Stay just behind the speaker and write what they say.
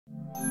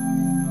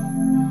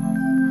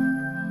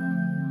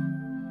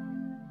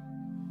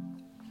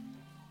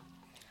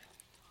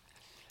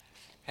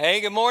Hey,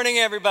 good morning,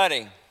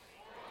 everybody.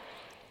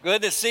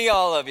 Good to see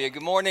all of you.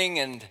 Good morning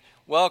and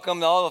welcome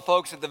to all the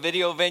folks at the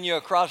video venue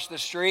across the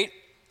street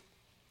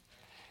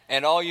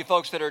and all you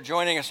folks that are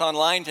joining us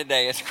online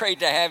today. It's great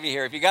to have you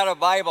here. If you got a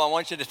Bible, I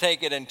want you to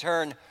take it and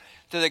turn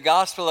to the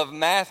Gospel of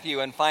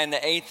Matthew and find the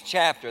 8th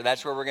chapter.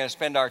 That's where we're going to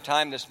spend our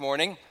time this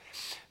morning.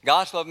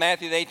 Gospel of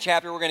Matthew, the 8th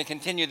chapter. We're going to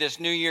continue this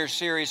New Year's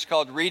series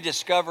called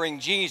Rediscovering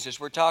Jesus.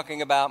 We're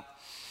talking about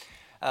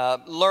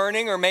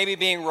learning or maybe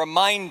being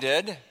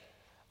reminded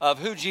of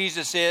who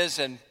Jesus is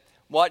and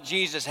what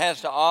Jesus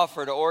has to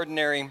offer to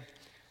ordinary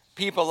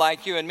people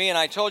like you and me. And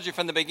I told you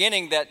from the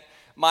beginning that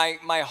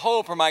my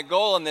hope or my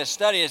goal in this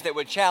study is that it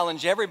would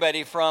challenge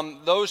everybody from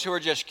those who are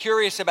just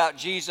curious about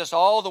Jesus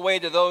all the way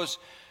to those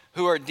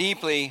who are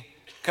deeply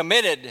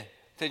committed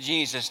to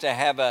Jesus, to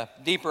have a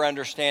deeper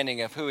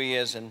understanding of who he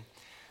is and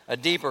a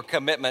deeper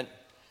commitment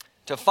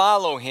to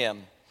follow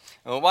him.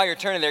 Well, while you're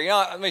turning there,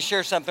 let me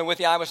share something with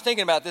you. I was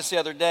thinking about this the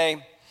other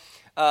day.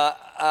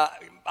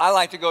 I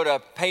like to go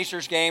to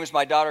Pacers games.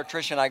 My daughter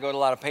Tricia and I go to a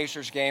lot of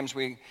Pacers games.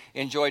 We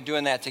enjoy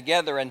doing that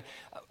together. And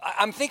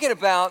I'm thinking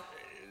about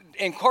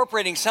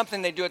incorporating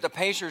something they do at the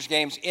Pacers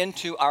games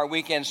into our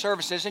weekend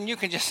services. And you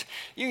can just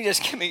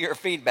give me your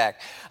feedback.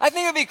 I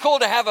think it'd be cool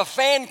to have a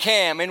fan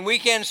cam in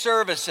weekend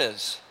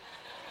services.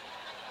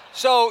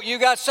 So you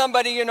got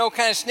somebody,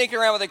 kind of sneaking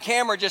around with a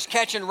camera, just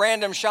catching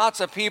random shots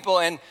of people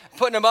and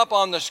putting them up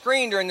on the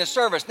screen during the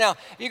service. Now,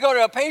 you go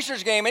to a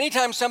Pacers game,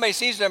 anytime somebody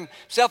sees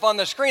themselves on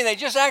the screen, they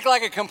just act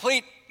like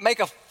make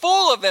a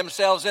fool of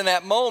themselves in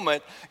that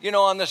moment,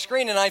 on the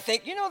screen. And I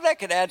think, that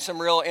could add some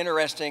real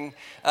interesting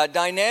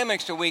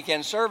dynamics to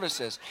weekend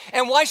services.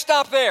 And why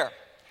stop there?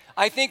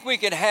 I think we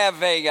could have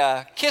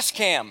a kiss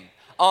cam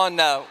on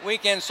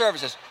weekend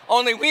services.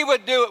 Only we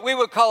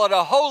would call it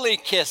a holy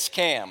kiss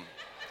cam.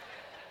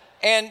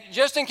 And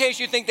just in case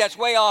you think that's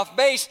way off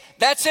base,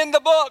 that's in the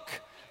book.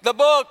 The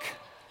book,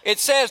 it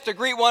says to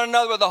greet one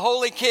another with a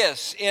holy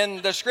kiss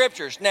in the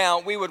scriptures. Now,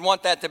 we would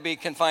want that to be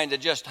confined to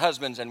just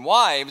husbands and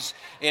wives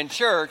in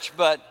church,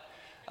 but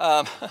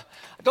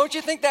don't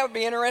you think that would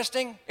be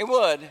interesting? It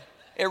would.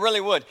 It really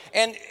would.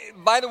 And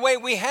by the way,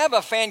 we have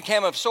a fan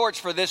cam of sorts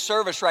for this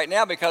service right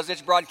now because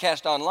it's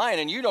broadcast online,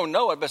 and you don't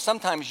know it, but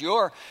sometimes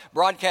you're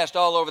broadcast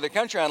all over the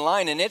country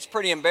online, and it's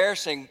pretty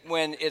embarrassing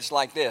when it's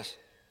like this.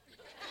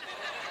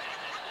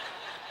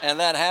 And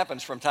that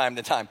happens from time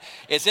to time.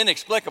 It's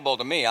inexplicable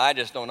to me. I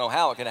just don't know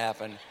how it can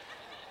happen.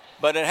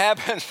 But it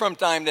happens from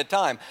time to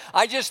time.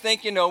 I just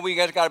think, we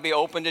got to be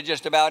open to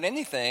just about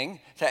anything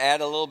to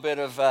add a little bit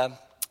of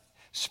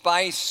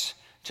spice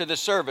to the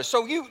service.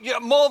 So you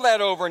mull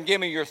that over and give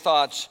me your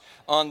thoughts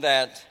on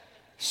that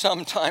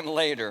sometime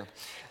later.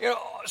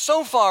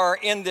 So far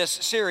in this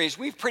series,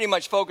 we've pretty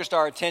much focused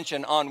our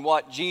attention on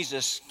what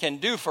Jesus can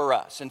do for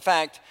us. In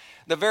fact,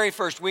 the very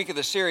first week of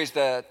the series,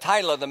 the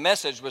title of the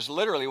message was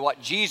literally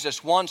what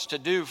Jesus wants to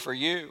do for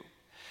you.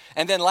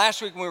 And then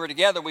last week when we were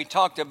together, we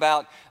talked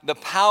about the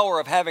power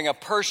of having a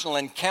personal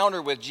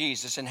encounter with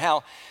Jesus and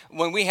how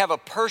when we have a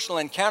personal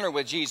encounter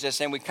with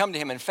Jesus and we come to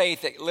him in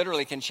faith, it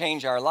literally can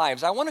change our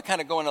lives. I want to kind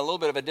of go in a little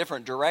bit of a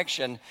different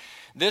direction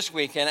this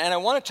weekend, and I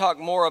want to talk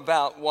more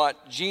about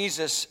what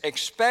Jesus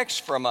expects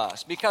from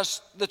us,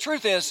 because the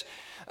truth is,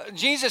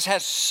 Jesus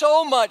has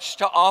so much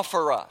to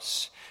offer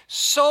us.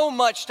 So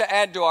much to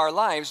add to our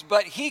lives,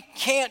 but he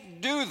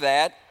can't do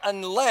that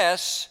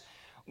unless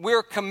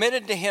we're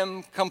committed to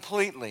him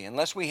completely,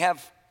 unless we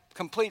have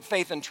complete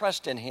faith and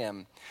trust in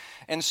him.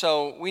 And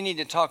so we need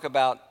to talk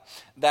about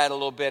that a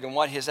little bit and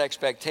what his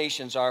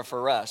expectations are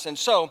for us. And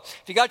so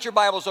if you got your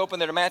Bibles open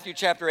there to Matthew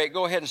chapter 8,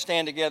 go ahead and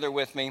stand together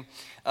with me.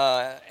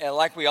 And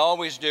like we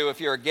always do,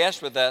 if you're a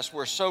guest with us,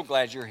 we're so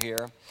glad you're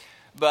here.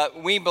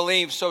 But we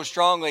believe so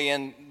strongly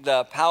in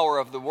the power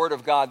of the Word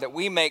of God that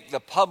we make the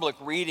public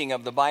reading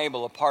of the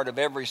Bible a part of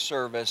every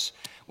service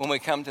when we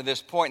come to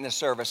this point in the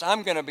service.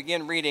 I'm going to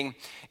begin reading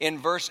in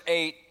verse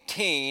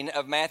 18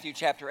 of Matthew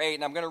chapter 8,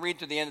 and I'm going to read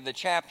to the end of the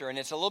chapter. And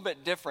it's a little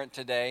bit different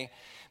today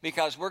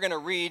because we're going to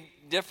read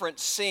different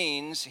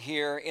scenes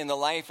here in the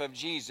life of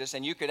Jesus.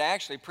 And you could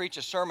actually preach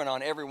a sermon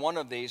on every one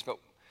of these, but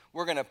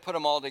we're going to put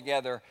them all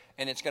together,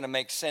 and it's going to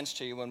make sense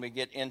to you when we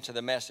get into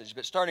the message.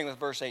 But starting with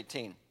verse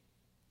 18.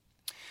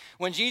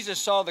 When Jesus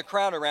saw the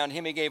crowd around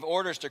him, he gave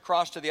orders to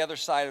cross to the other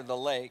side of the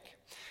lake.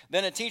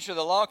 Then a teacher of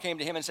the law came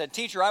to him and said,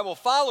 "Teacher, I will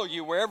follow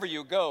you wherever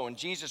you go." And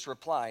Jesus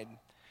replied,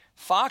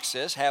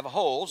 "Foxes have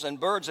holes and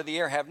birds of the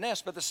air have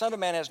nests, but the Son of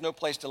Man has no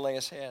place to lay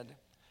his head."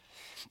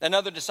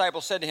 Another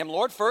disciple said to him,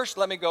 "Lord, first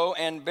let me go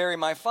and bury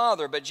my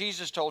father." But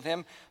Jesus told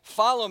him,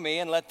 "Follow me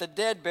and let the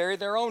dead bury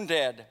their own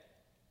dead."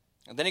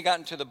 And then he got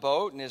into the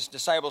boat, and his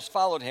disciples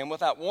followed him.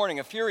 Without warning,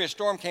 a furious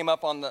storm came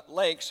up on the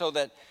lake so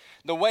that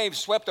the waves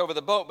swept over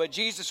the boat, but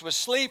Jesus was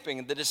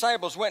sleeping. The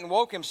disciples went and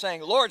woke him,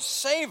 saying, "Lord,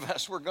 save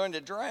us, we're going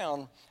to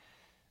drown."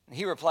 And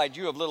he replied,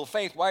 "You of little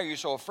faith, why are you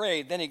so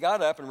afraid?" Then he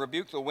got up and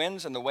rebuked the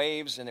winds and the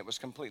waves, and it was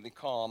completely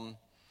calm.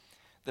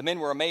 The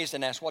men were amazed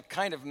and asked, "What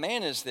kind of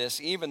man is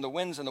this? Even the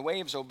winds and the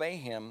waves obey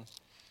him."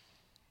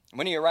 And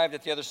when he arrived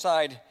at the other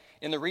side,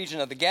 in the region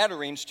of the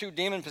Gadarenes, 2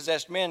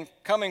 demon-possessed men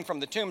coming from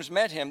the tombs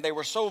met him. They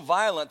were so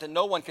violent that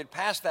no one could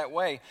pass that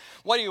way.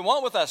 "What do you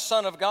want with us,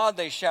 Son of God?"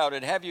 they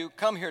shouted. "Have you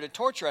come here to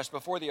torture us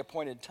before the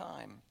appointed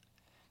time?"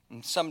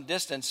 And some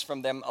distance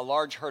from them, a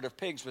large herd of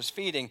pigs was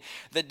feeding.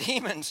 The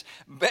demons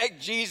begged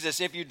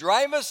Jesus, "If you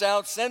drive us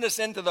out, send us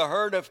into the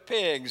herd of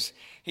pigs."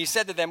 He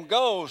said to them,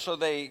 "Go." So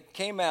they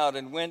came out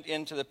and went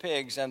into the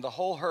pigs, and the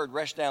whole herd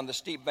rushed down the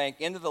steep bank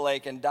into the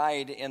lake and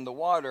died in the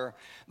water.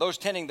 Those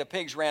tending the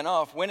pigs ran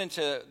off, went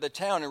into the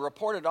town, and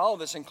reported all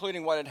this,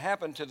 including what had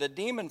happened to the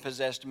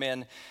demon-possessed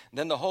men.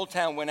 Then the whole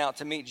town went out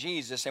to meet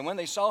Jesus, and when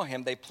they saw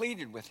him, they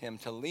pleaded with him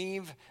to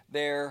leave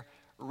their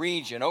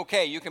region.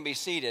 Okay, you can be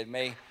seated.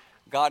 May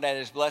God add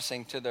his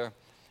blessing to the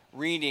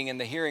reading and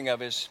the hearing of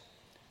his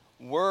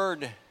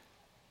word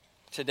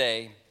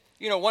today.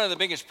 You know, one of the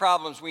biggest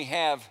problems we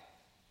have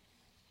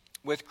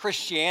with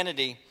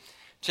Christianity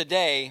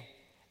today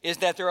is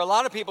that there are a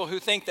lot of people who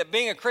think that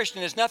being a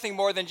Christian is nothing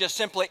more than just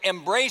simply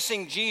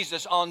embracing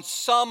Jesus on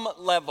some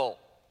level.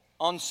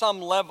 On some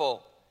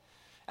level.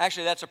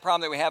 Actually, that's a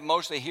problem that we have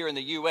mostly here in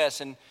the U.S.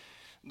 and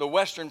the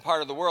western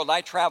part of the world. I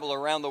travel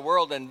around the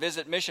world and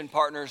visit mission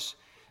partners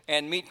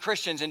and meet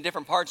Christians in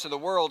different parts of the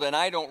world, and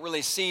I don't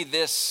really see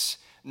this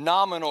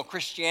nominal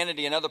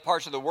Christianity in other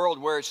parts of the world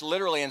where it's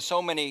literally in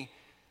so many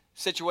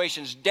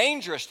situations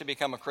dangerous to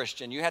become a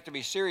Christian. You have to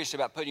be serious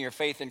about putting your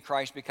faith in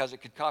Christ because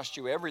it could cost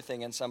you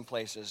everything in some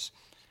places.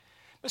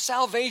 But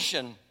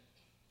salvation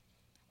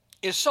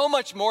is so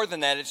much more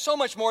than that. It's so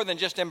much more than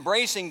just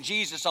embracing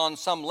Jesus on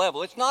some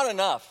level. It's not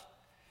enough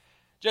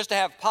just to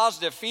have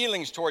positive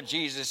feelings toward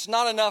Jesus. It's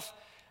not enough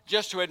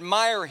just to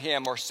admire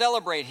him or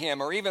celebrate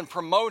him or even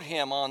promote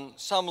him on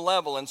some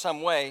level in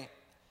some way.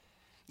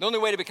 The only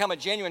way to become a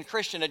genuine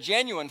Christian, a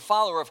genuine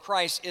follower of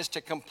Christ, is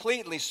to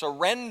completely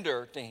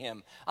surrender to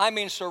him. I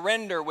mean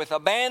surrender with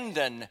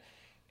abandon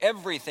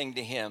everything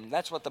to him.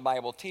 That's what the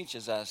Bible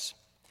teaches us.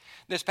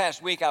 This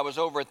past week I was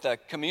over at the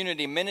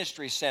Community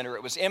Ministry Center.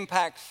 It was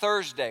Impact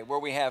Thursday, where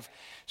we have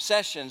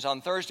sessions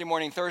on Thursday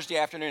morning, Thursday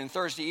afternoon, and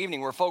Thursday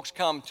evening where folks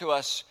come to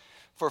us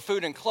for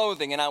food and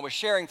clothing. And I was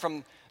sharing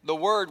from the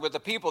word with the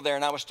people there,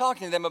 and I was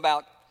talking to them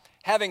about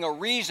having a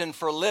reason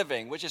for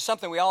living, which is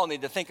something we all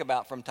need to think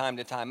about from time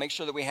to time. Make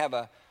sure that we have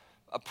a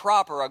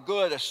proper, a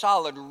good, a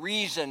solid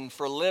reason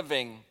for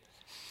living.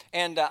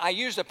 And I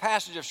used a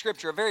passage of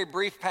Scripture, a very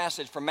brief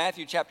passage from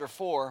Matthew chapter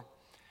 4,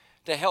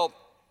 to help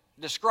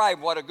describe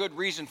what a good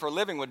reason for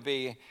living would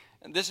be.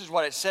 And this is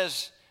what it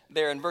says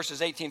there in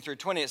verses 18 through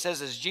 20. It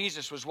says, "As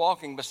Jesus was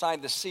walking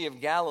beside the Sea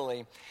of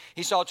Galilee,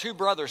 he saw 2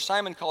 brothers,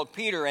 Simon called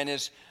Peter and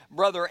his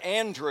brother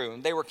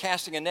Andrew. They were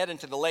casting a net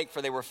into the lake,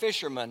 for they were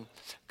fishermen.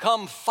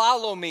 'Come,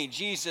 follow me,'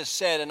 Jesus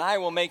said, 'and I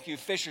will make you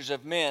fishers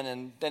of men.'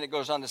 And then it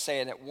goes on to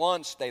say, and at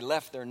once they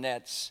left their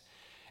nets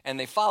and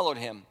they followed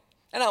him."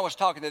 And I was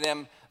talking to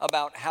them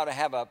about how to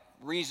have a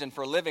reason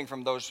for living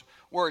from those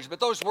words. But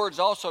those words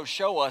also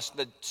show us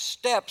the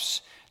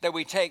steps that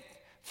we take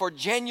for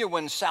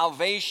genuine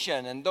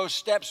salvation. And those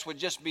steps would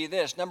just be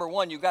this. Number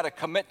one, you've got to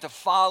commit to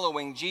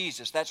following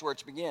Jesus. That's where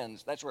it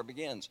begins. That's where it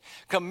begins.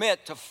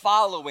 Commit to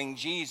following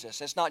Jesus.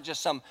 It's not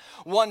just some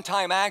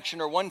one-time action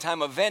or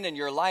one-time event in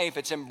your life.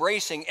 It's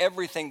embracing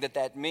everything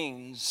that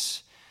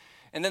means.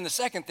 And then the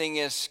second thing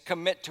is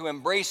commit to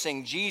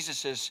embracing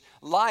Jesus'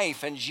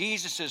 life and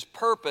Jesus'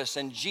 purpose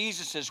and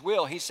Jesus'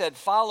 will. He said,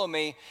 "Follow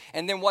me."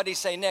 And then what did he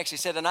say next? He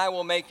said, "And I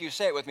will make you,"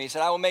 say it with me. He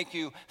said, "I will make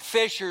you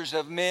fishers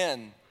of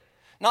men."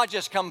 Not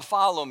just come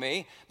follow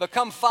me, but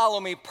come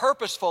follow me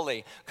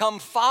purposefully. Come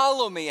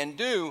follow me and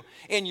do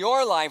in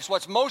your lives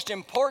what's most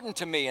important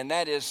to me, and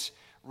that is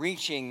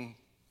reaching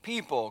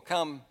people.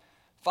 Come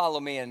follow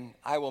me and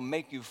I will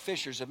make you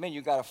fishers of men.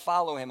 You've got to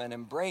follow him and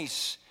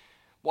embrace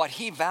what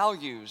he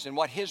values and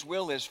what his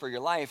will is for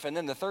your life. And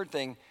then the third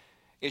thing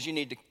is you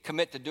need to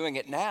commit to doing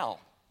it now.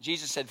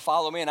 Jesus said,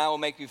 "Follow me and I will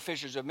make you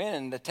fishers of men."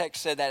 And the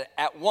text said that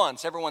at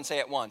once, everyone say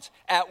at once.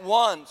 At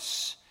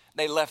once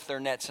they left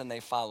their nets and they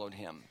followed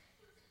him.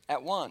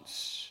 At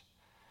once.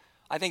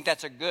 I think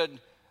that's a good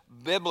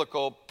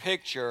biblical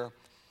picture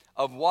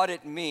of what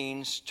it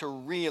means to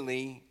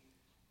really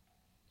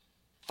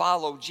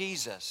follow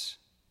Jesus.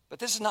 But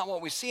this is not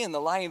what we see in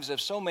the lives of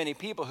so many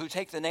people who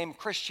take the name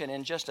Christian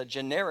in just a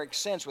generic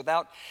sense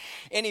without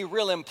any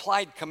real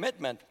implied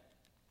commitment.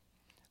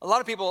 A lot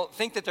of people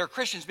think that they're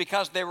Christians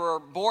because they were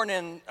born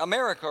in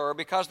America, or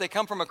because they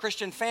come from a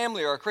Christian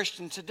family or a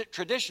Christian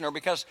tradition, or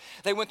because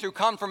they went through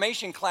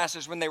confirmation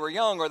classes when they were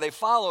young, or they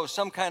follow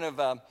some kind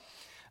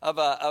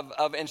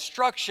of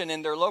instruction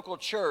in their local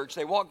church.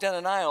 They walk down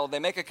an aisle, they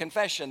make a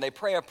confession, they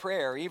pray a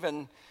prayer,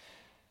 even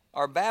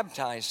are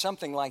baptized,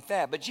 something like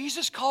that. But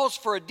Jesus calls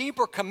for a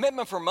deeper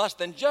commitment from us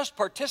than just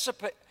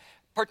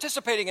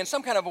participating in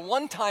some kind of a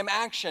one-time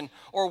action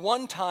or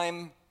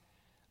one-time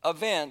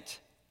event.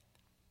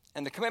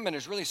 And the commitment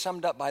is really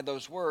summed up by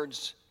those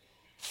words,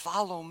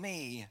 "Follow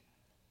me,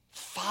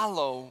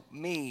 follow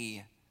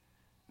me."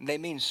 And they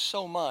mean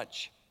so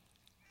much.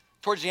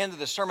 Towards the end of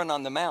the Sermon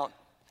on the Mount,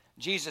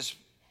 Jesus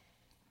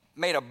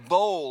made a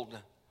bold,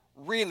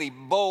 really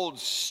bold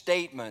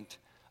statement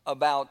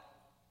about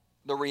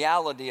the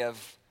reality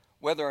of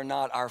whether or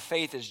not our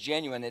faith is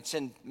genuine. It's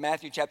in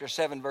Matthew chapter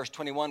 7, verse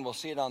 21. We'll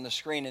see it on the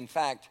screen. In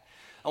fact,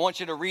 I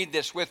want you to read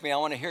this with me. I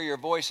want to hear your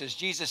voices.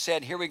 Jesus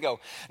said, here we go.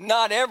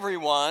 Not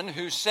everyone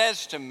who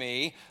says to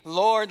me,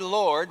 Lord,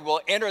 Lord, will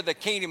enter the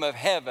kingdom of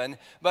heaven,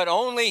 but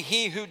only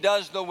he who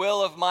does the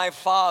will of my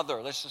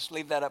Father. Let's just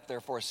leave that up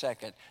there for a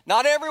second.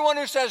 Not everyone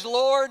who says,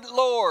 Lord,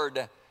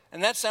 Lord.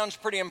 And that sounds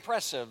pretty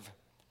impressive.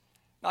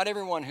 Not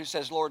everyone who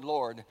says, Lord,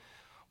 Lord,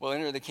 will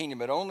enter the kingdom,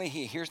 but only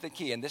he. Here's the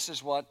key, and this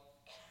is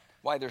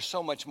why there's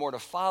so much more to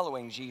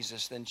following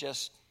Jesus than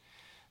just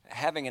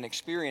having an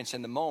experience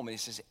in the moment. He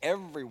says,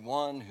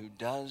 everyone who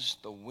does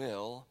the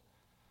will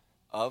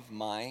of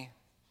my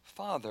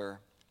Father.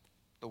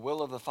 The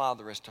will of the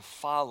Father is to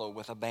follow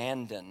with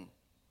abandon.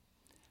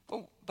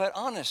 Oh, but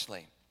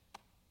honestly,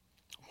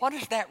 what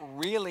does that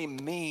really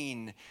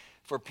mean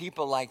for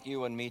people like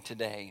you and me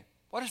today?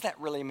 What does that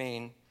really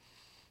mean?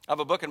 I have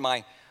a book in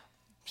my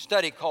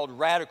study called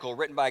Radical,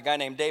 written by a guy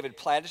named David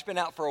Platt. It's been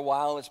out for a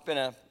while. It's been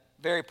a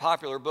very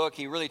popular book.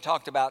 He really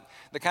talked about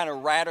the kind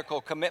of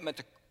radical commitment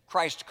that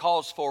Christ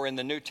calls for in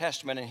the New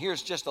Testament. And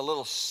here's just a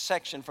little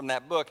section from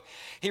that book.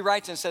 He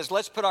writes and says,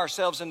 let's put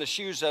ourselves in the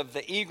shoes of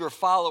the eager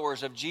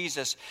followers of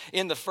Jesus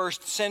in the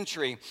first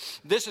century.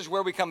 This is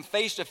where we come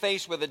face to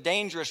face with a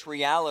dangerous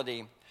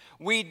reality.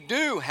 We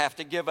do have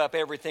to give up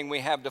everything we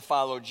have to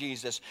follow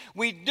Jesus.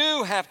 We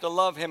do have to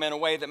love him in a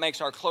way that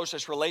makes our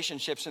closest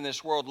relationships in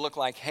this world look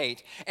like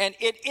hate. And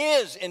it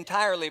is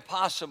entirely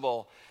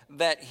possible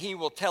that he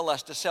will tell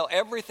us to sell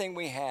everything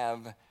we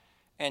have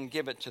and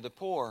give it to the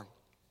poor.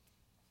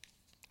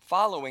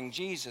 Following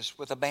Jesus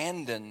with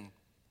abandon,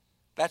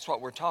 that's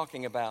what we're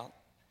talking about.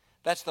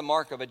 That's the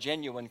mark of a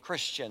genuine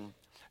Christian.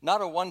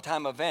 Not a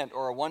one-time event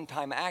or a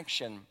one-time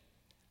action.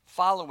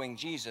 Following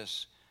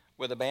Jesus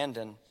with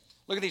abandon.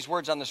 Look at these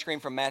words on the screen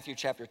from Matthew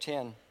chapter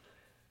 10.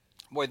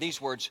 Boy, these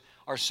words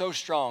are so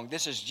strong.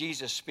 This is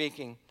Jesus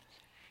speaking.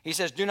 He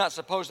says, do not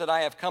suppose that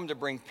I have come to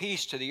bring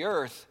peace to the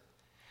earth.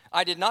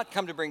 I did not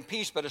come to bring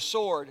peace, but a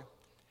sword.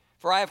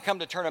 For I have come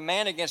to turn a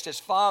man against his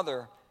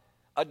father,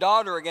 a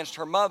daughter against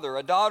her mother,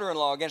 a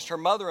daughter-in-law against her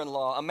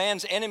mother-in-law. A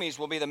man's enemies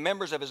will be the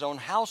members of his own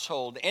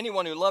household.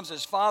 Anyone who loves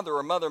his father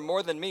or mother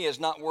more than me is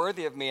not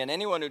worthy of me, and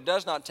anyone who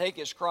does not take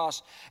his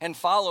cross and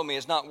follow me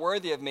is not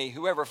worthy of me.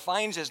 Whoever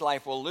finds his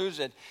life will lose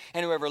it,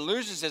 and whoever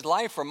loses his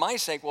life for my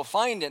sake will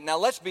find it. Now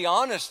let's be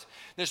honest.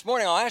 This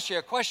morning I'll ask you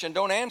a question.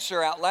 Don't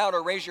answer out loud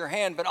or raise your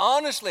hand, but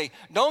honestly,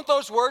 don't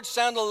those words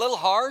sound a little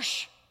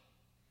harsh?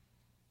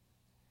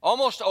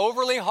 Almost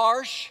overly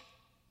harsh?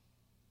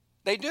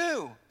 They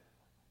do.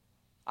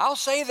 I'll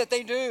say that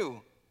they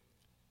do.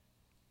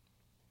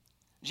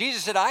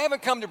 Jesus said, I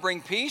haven't come to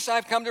bring peace,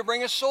 I've come to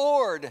bring a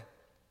sword.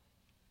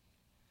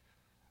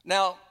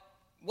 Now,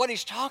 what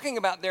he's talking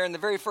about there in the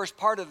very first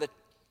part of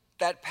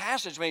that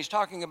passage, when he's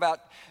talking about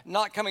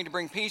not coming to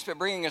bring peace, but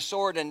bringing a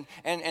sword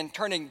and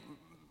turning,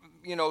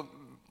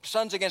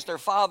 sons against their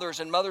fathers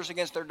and mothers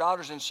against their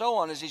daughters and so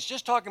on, is he's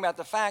just talking about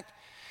the fact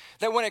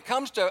that when it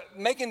comes to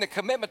making the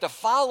commitment to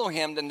follow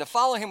him and to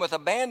follow him with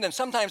abandon,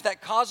 sometimes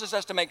that causes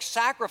us to make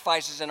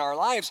sacrifices in our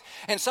lives,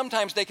 and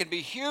sometimes they can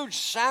be huge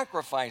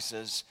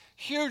sacrifices.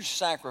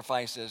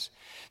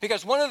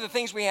 Because one of the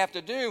things we have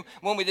to do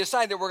when we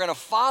decide that we're going to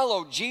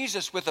follow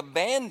Jesus with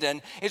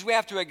abandon is we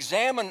have to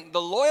examine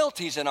the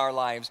loyalties in our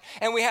lives,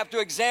 and we have to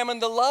examine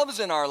the loves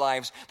in our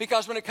lives.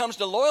 Because when it comes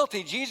to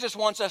loyalty, Jesus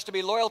wants us to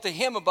be loyal to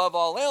him above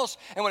all else,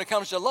 and when it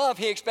comes to love,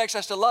 he expects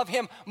us to love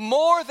him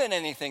more than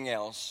anything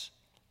else.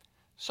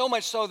 So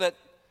much so that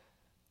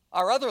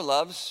our other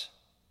loves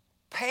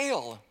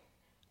pale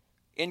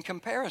in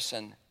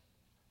comparison.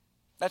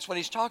 That's what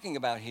he's talking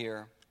about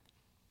here.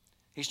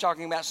 He's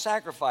talking about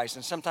sacrifice,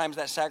 and sometimes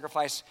that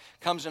sacrifice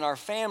comes in our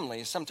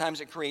families. Sometimes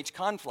it creates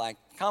conflict.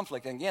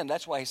 And again,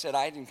 that's why he said,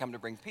 I didn't come to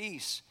bring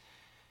peace.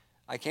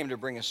 I came to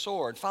bring a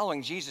sword.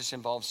 Following Jesus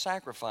involves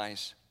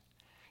sacrifice.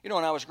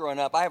 When I was growing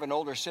up, I have an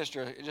older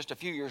sister, just a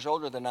few years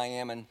older than I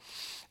am,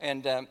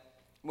 and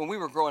when we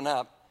were growing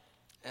up,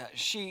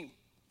 she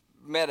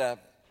met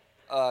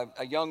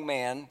a young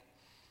man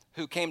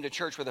who came to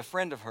church with a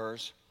friend of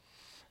hers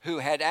who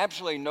had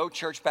absolutely no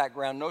church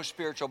background, no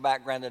spiritual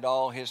background at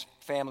all. His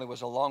family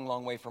was a long,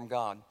 long way from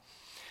God.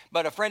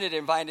 But a friend had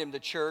invited him to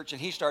church,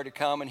 and he started to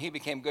come, and he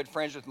became good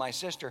friends with my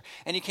sister.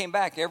 And he came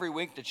back every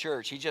week to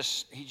church. He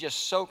just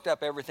soaked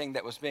up everything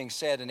that was being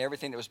said and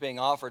everything that was being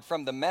offered,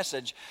 from the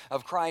message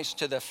of Christ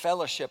to the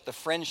fellowship, the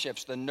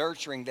friendships, the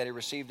nurturing that he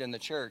received in the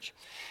church.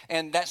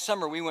 And that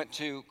summer, we went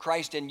to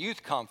Christ in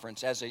Youth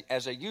Conference as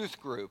a youth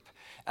group,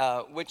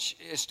 which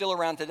is still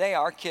around today.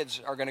 Our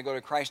kids are going to go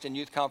to Christ in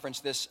Youth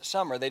Conference this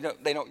summer. They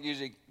don't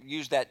usually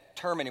use that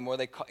term anymore.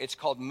 It's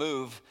called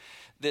Move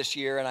this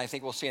year, and I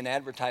think we'll see an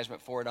advertisement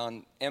for it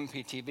on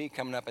MPTV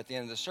coming up at the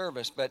end of the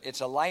service. But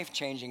it's a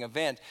life-changing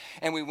event.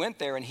 And we went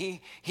there, and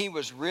he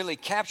was really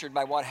captured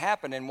by what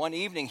happened. And one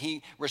evening,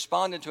 he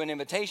responded to an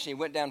invitation. He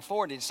went down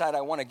forward. He decided,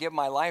 I want to give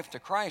my life to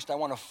Christ. I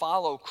want to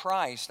follow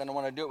Christ, and I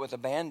want to do it with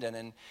abandon.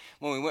 And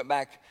when we went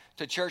back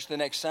to church the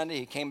next Sunday,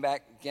 he came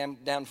back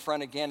down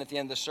front again at the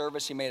end of the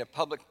service. He made a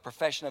public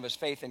profession of his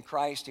faith in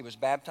Christ. He was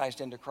baptized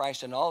into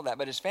Christ and all of that.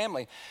 But his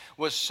family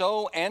was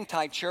so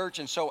anti-church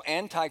and so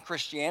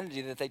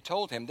anti-Christianity that they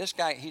told him, this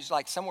guy, he's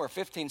like somewhere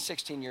 15,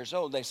 16 years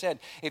old. They said,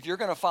 if you're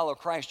going to follow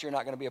Christ, you're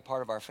not going to be a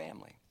part of our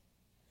family.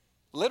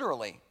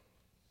 Literally.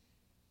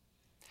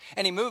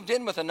 And he moved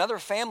in with another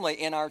family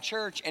in our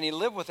church, and he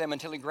lived with them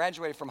until he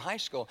graduated from high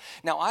school.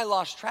 Now, I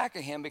lost track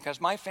of him because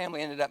my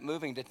family ended up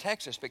moving to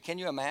Texas. But can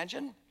you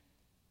imagine?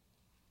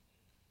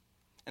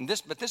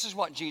 But this is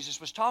what Jesus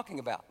was talking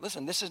about.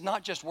 Listen, this is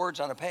not just words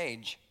on a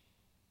page.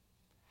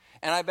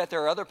 And I bet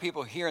there are other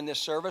people here in this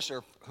service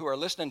or who are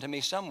listening to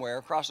me somewhere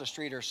across the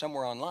street or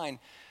somewhere online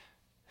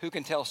who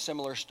can tell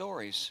similar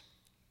stories.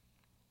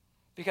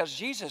 Because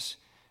Jesus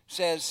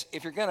says,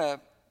 if you're going to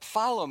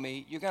follow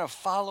me, you're going to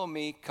follow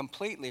me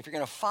completely. If you're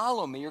going to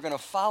follow me, you're going to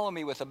follow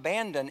me with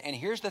abandon. And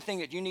here's the thing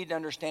that you need to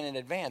understand in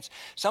advance.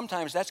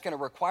 Sometimes that's going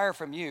to require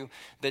from you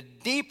the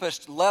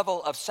deepest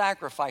level of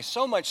sacrifice,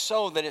 so much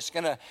so that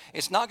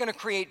it's not going to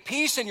create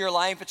peace in your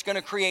life, it's going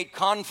to create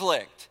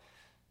conflict.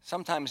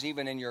 Sometimes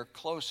even in your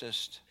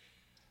closest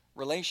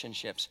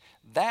relationships.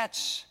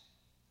 That's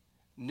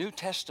New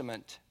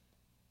Testament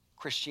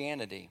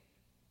Christianity.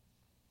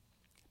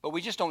 But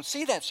we just don't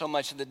see that so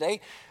much of the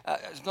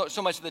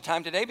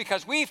time today,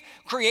 because we've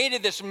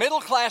created this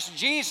middle-class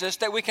Jesus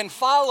that we can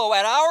follow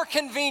at our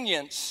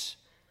convenience.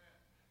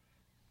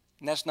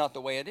 And that's not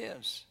the way it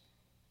is.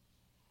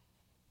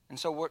 And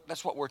so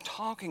that's what we're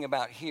talking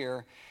about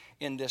here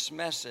in this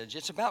message.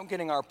 It's about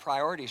getting our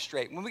priorities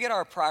straight. When we get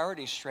our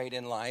priorities straight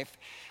in life,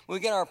 when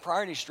we get our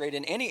priorities straight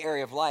in any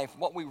area of life,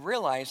 what we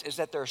realize is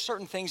that there are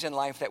certain things in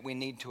life that we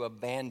need to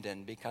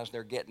abandon because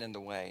they're getting in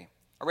the way.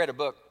 I read a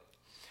book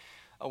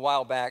a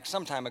while back,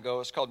 some time ago.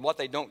 It's called What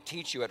They Don't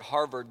Teach You at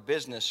Harvard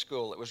Business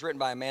School. It was written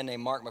by a man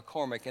named Mark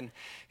McCormick, and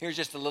here's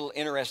just a little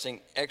interesting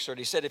excerpt.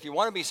 He said, if you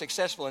want to be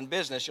successful in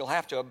business, you'll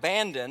have to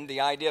abandon the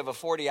idea of a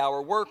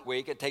 40-hour work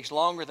week. It takes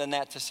longer than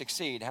that to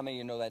succeed. How many of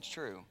you know that's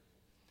true?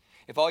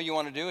 If all you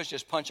want to do is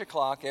just punch a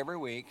clock every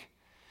week,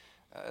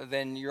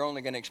 then you're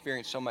only going to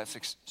experience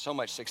so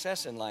much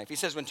success in life. He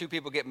says when two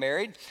people get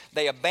married,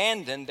 they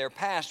abandon their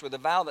past with a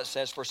vow that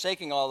says,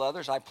 forsaking all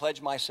others, I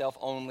pledge myself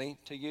only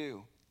to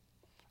you.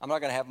 I'm not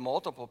going to have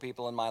multiple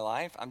people in my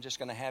life. I'm just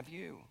going to have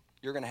you.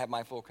 You're going to have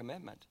my full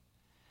commitment.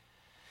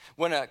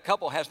 When a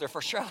couple has their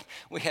first child,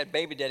 we had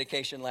baby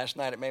dedication last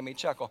night. It made me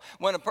chuckle.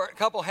 When a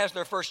couple has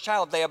their first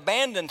child, they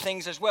abandon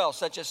things as well,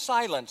 such as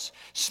silence,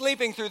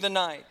 sleeping through the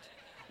night,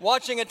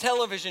 watching a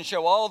television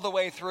show all the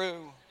way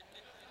through.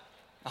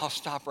 I'll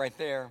stop right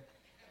there.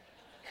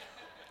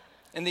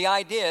 And the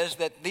idea is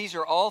that these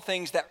are all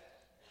things that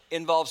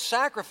involve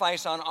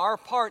sacrifice on our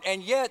part,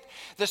 and yet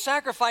the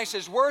sacrifice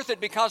is worth it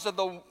because of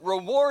the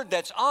reward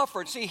that's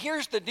offered. See,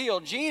 here's the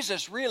deal.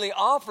 Jesus really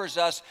offers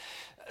us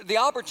the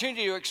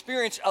opportunity to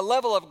experience a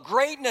level of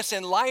greatness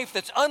in life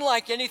that's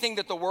unlike anything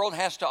that the world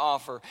has to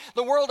offer.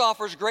 The world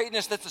offers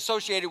greatness that's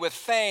associated with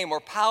fame or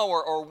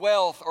power or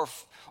wealth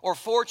or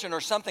fortune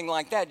or something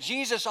like that.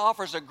 Jesus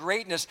offers a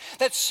greatness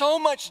that's so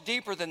much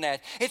deeper than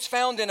that. It's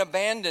found in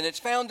abandon. It's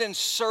found in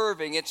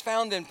serving. It's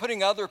found in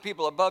putting other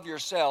people above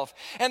yourself.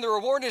 And the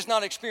reward is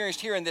not experienced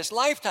here in this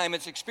lifetime.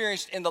 It's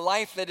experienced in the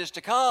life that is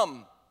to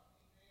come.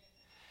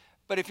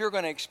 But if you're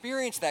going to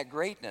experience that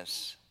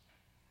greatness,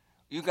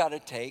 you got to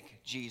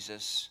take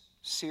Jesus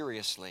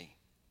seriously.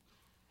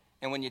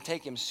 And when you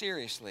take him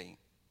seriously,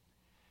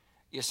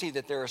 you see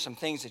that there are some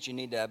things that you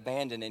need to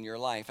abandon in your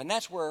life. And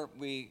that's where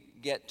we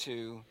get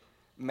to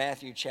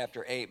Matthew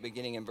chapter 8,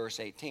 beginning in verse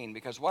 18.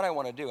 Because what I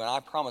want to do, and I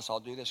promise I'll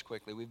do this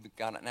quickly. We've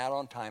gotten out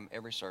on time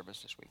every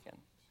service this weekend.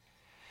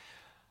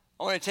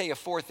 I want to tell you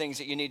 4 things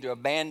that you need to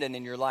abandon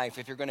in your life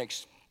if you're going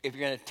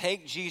to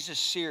take Jesus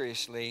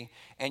seriously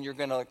and you're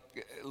going to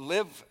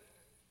live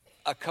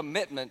a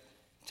commitment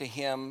to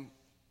him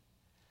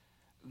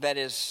that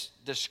is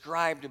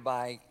described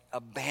by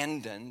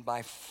abandon,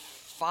 by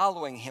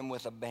following him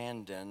with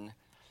abandon,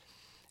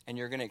 and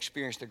you're going to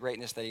experience the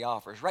greatness that he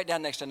offers. Right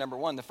down next to number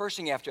 1, the first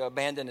thing you have to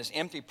abandon is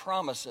empty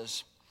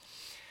promises.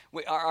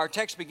 Our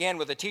text began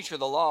with a teacher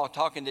of the law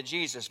talking to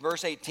Jesus.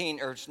 Verse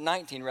 19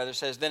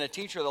 says, then a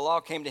teacher of the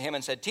law came to him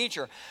and said,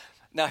 teacher,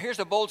 now here's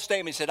a bold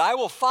statement. He said, I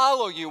will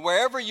follow you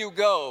wherever you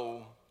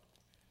go.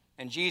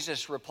 And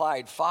Jesus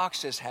replied,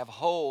 foxes have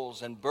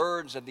holes and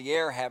birds of the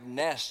air have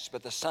nests,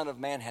 but the Son of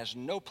Man has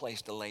no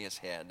place to lay his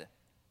head.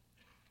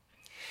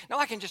 Now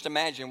I can just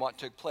imagine what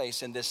took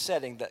place in this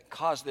setting that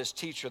caused this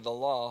teacher of the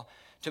law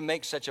to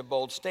make such a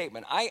bold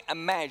statement. I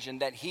imagine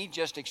that he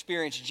just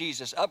experienced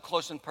Jesus up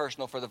close and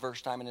personal for the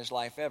first time in his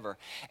life ever.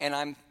 And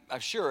I'm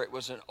sure it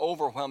was an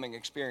overwhelming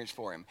experience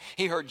for him.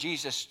 He heard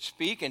Jesus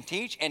speak and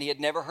teach, and he had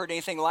never heard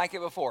anything like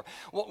it before.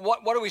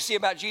 What do we see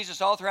about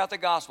Jesus all throughout the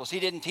Gospels? He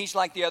didn't teach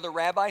like the other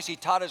rabbis. He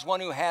taught as one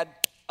who had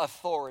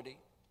authority.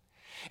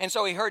 And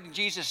so he heard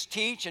Jesus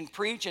teach and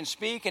preach and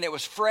speak, and it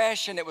was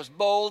fresh, and it was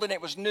bold, and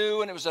it was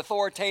new, and it was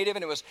authoritative,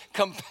 and it was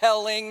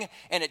compelling,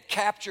 and it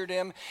captured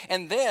him.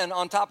 And then,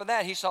 on top of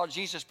that, he saw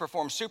Jesus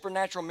perform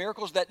supernatural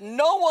miracles that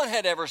no one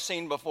had ever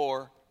seen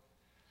before.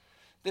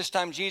 This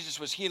time, Jesus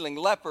was healing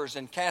lepers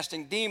and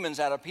casting demons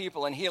out of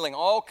people and healing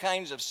all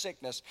kinds of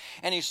sickness.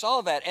 And he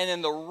saw that, and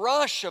in the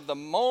rush of the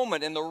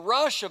moment, in the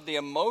rush of the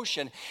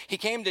emotion, he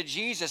came to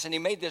Jesus, and he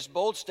made this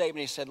bold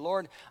statement. He said,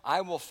 "Lord,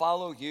 I will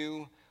follow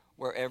you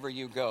wherever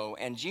you go."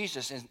 And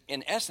Jesus,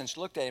 in essence,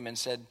 looked at him and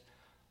said,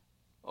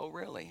 "Oh,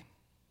 really?"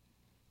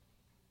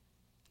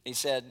 He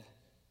said,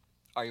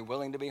 "Are you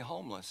willing to be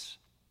homeless?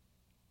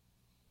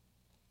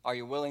 Are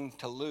you willing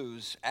to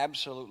lose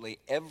absolutely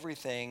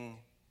everything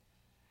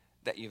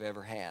that you've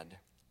ever had?"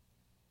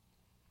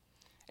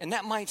 And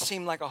that might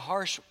seem like a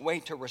harsh way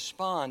to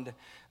respond,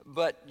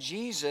 but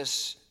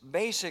Jesus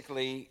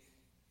basically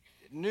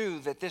knew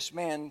that this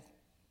man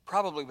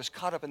probably was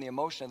caught up in the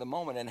emotion of the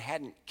moment and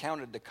hadn't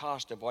counted the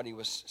cost of what he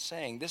was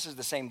saying. This is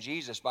the same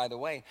Jesus, by the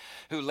way,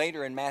 who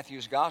later in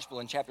Matthew's gospel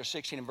in chapter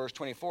 16 and verse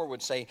 24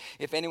 would say,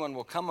 "If anyone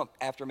will come up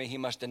after me, he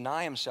must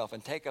deny himself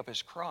and take up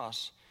his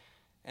cross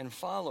and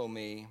follow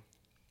me."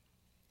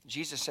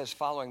 Jesus says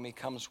following me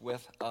comes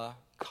with a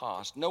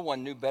cost. No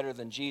one knew better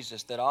than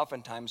Jesus that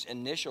oftentimes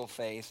initial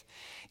faith,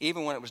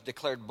 even when it was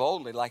declared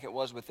boldly like it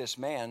was with this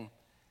man,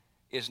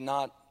 is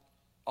not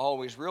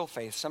always real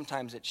faith.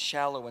 Sometimes it's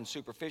shallow and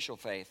superficial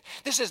faith.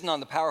 This isn't on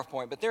the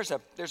PowerPoint, but there's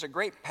a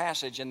great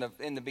passage in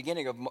the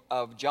beginning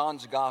of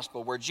John's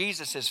gospel where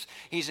Jesus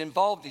he's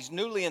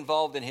newly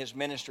involved in his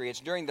ministry.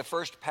 It's during the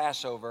first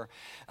Passover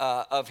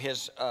of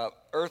his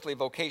earthly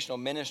vocational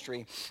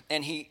ministry,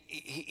 and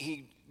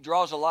he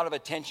draws a lot of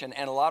attention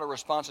and a lot of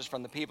responses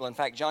from the people. In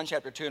fact, John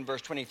chapter 2 and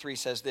verse 23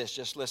 says this,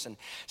 just listen.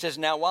 It says,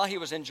 "Now while he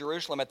was in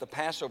Jerusalem at the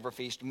Passover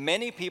feast,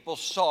 many people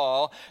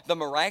saw the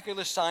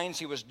miraculous signs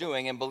he was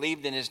doing and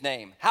believed in his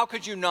name." How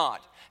could you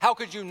not? How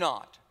could you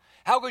not?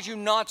 How could you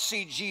not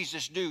see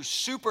Jesus do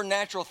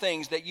supernatural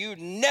things that you'd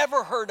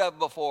never heard of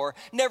before,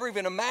 never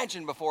even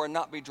imagined before, and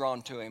not be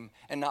drawn to him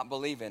and not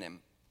believe in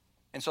him?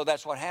 And so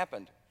that's what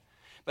happened.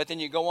 But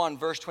then you go on,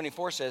 verse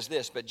 24 says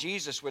this, "But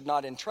Jesus would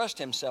not entrust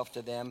himself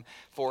to them,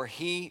 for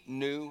he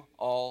knew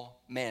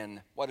all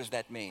men." What does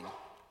that mean?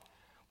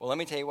 Well, let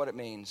me tell you what it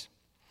means.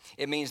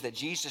 It means that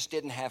Jesus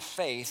didn't have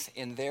faith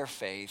in their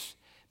faith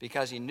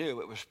because he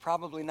knew it was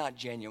probably not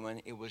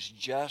genuine. It was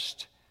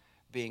just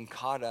being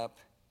caught up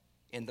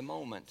in the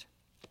moment.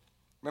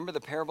 Remember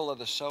the parable of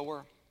the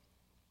sower?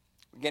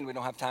 Again, we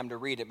don't have time to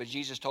read it, but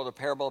Jesus told a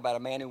parable about a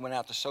man who went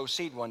out to sow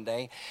seed one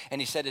day,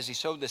 and he said as he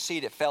sowed the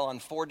seed, it fell on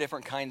 4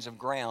 different kinds of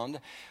ground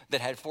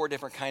that had 4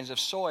 different kinds of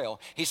soil.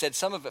 He said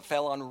some of it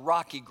fell on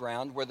rocky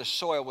ground where the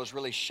soil was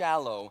really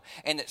shallow,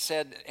 and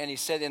he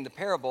said in the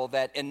parable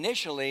that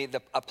initially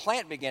a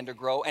plant began to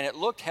grow, and it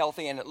looked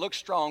healthy and it looked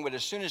strong, but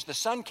as soon as the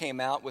sun came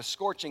out with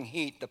scorching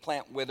heat, the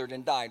plant withered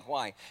and died.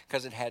 Why?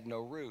 Because it had no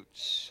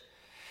roots.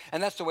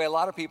 And that's the way a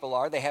lot of people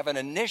are. They have an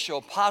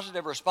initial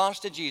positive response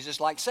to Jesus,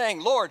 like saying,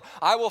 "Lord,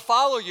 I will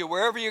follow you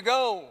wherever you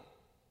go."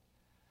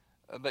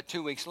 But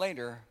 2 weeks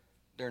later,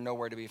 they're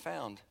nowhere to be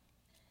found.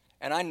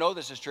 And I know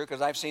this is true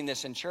because I've seen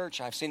this in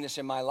church. I've seen this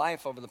in my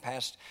life over the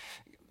past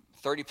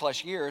 30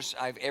 plus years.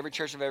 Every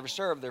church I've ever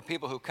served, there are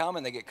people who come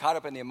and they get caught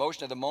up in the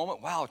emotion of the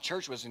moment. Wow,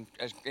 church was an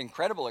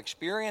incredible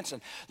experience,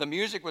 and the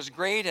music was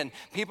great, and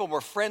people were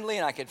friendly,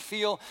 and I could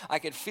feel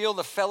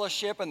the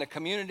fellowship and the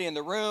community in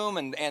the room,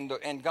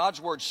 and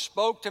God's word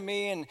spoke to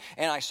me, and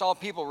I saw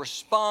people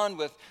respond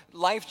with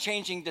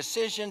life-changing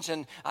decisions,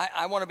 and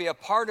I want to be a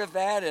part of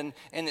that, and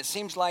it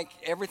seems like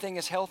everything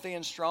is healthy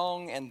and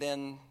strong, and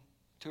then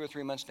 2 or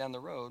 3 months down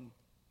the road,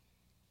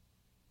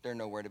 they're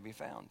nowhere to be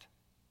found.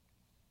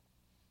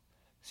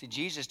 See,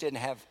 Jesus didn't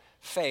have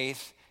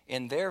faith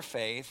in their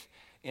faith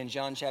in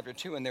John chapter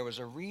 2, and there was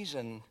a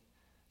reason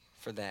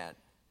for that.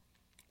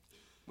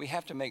 We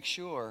have to make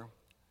sure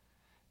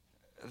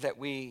that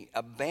we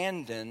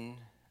abandon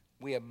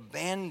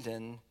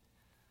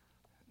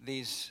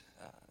these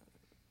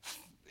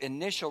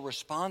initial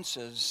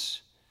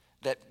responses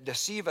that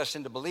deceive us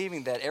into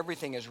believing that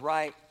everything is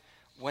right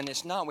when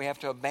it's not. We have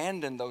to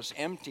abandon those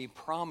empty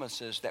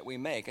promises that we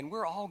make, and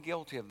we're all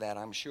guilty of that,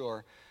 I'm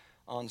sure,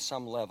 on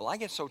some level. I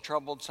get so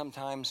troubled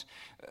sometimes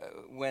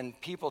when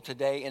people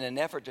today, in an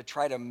effort to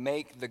try to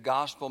make the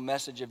gospel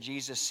message of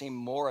Jesus seem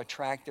more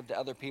attractive to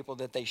other people,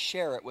 that they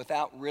share it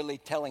without really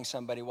telling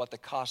somebody what the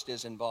cost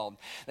is involved.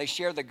 They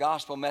share the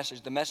gospel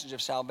message, the message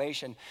of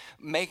salvation,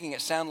 making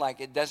it sound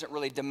like it doesn't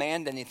really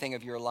demand anything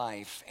of your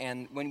life.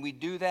 And when we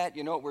do that,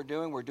 you know what we're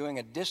doing? We're doing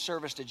a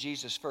disservice to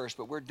Jesus first,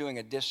 but we're doing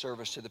a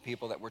disservice to the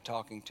people that we're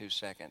talking to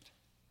second.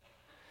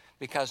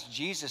 Because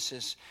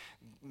Jesus'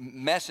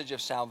 message of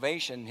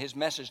salvation, his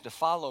message to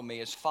follow me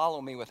is follow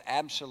me with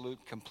absolute,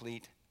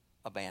 complete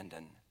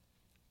abandon.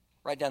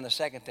 Write down the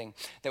second thing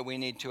that we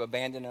need to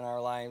abandon in our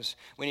lives.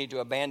 We need to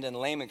abandon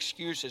lame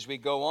excuses. We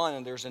go on,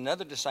 and there's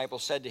another disciple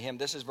said to him,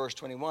 this is verse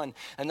 21,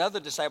 another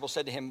disciple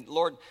said to him,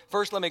 Lord,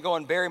 first let me go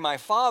and bury my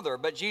father.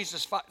 But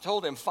Jesus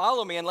told him,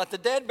 follow me and let the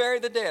dead bury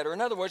the dead. Or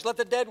in other words, let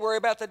the dead worry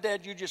about the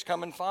dead. You just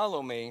come and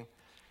follow me.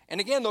 And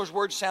again, those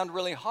words sound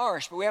really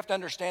harsh, but we have to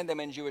understand them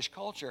in Jewish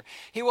culture.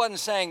 He wasn't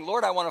saying,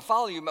 Lord, I want to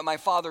follow you, but my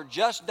father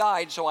just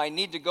died, so I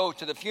need to go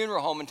to the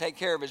funeral home and take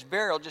care of his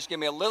burial. Just give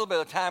me a little bit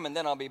of time, and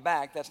then I'll be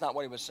back. That's not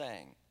what he was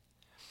saying.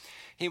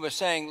 He was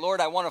saying, Lord,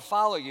 I want to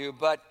follow you,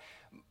 but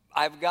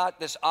I've got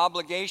this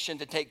obligation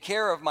to take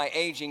care of my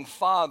aging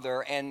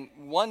father, and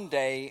one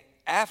day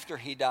after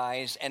he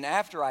dies and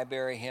after I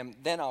bury him,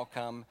 then I'll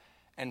come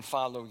and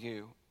follow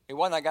you. It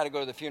wasn't I got to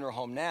go to the funeral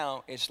home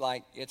now. It's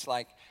like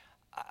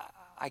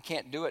I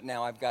can't do it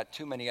now. I've got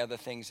too many other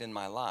things in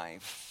my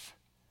life.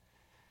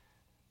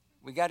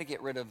 We got to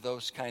get rid of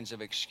those kinds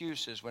of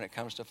excuses when it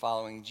comes to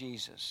following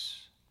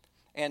Jesus.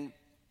 And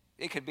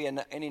it could be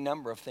any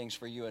number of things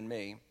for you and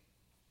me.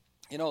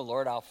 You know,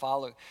 Lord, I'll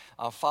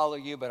follow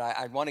you, but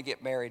I want to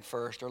get married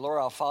first. Or Lord,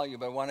 I'll follow you,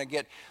 but I want to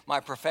get my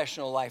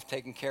professional life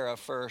taken care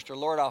of first. Or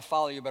Lord, I'll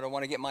follow you, but I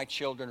want to get my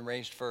children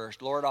raised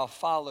first. Lord, I'll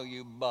follow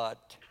you,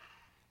 but.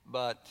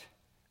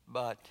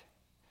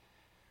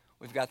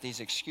 We've got these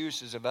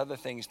excuses of other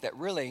things that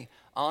really,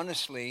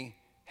 honestly,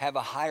 have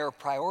a higher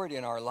priority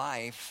in our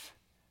life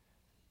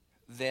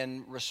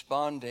than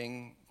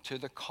responding to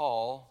the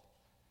call,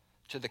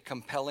 to the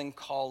compelling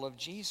call of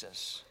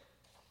Jesus.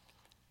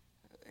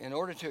 In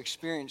order to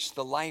experience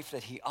the life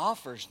that he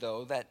offers,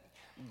 though, that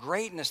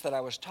greatness that I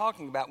was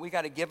talking about, we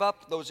got to give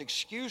up those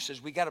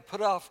excuses. We got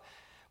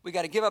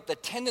to give up the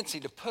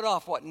tendency to put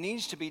off what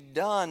needs to be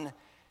done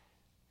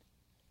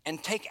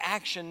and take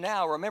action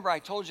now. Remember, I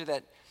told you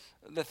that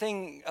the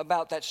thing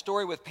about that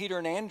story with Peter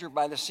and Andrew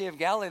by the Sea of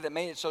Galilee that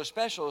made it so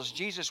special is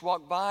Jesus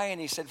walked by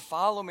and he said,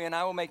 follow me and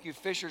I will make you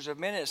fishers of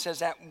men. It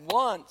says at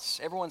once,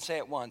 everyone say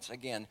at once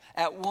again,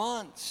 at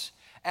once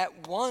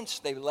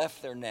they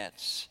left their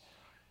nets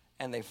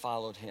and they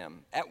followed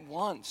him. At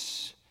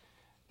once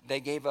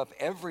they gave up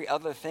every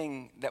other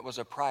thing that was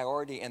a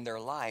priority in their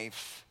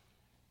life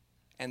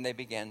and they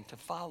began to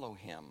follow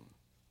him.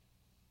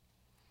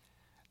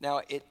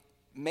 Now, it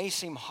may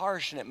seem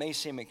harsh and it may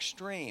seem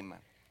extreme,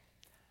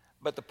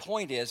 but the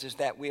point is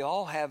that we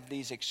all have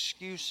these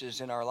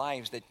excuses in our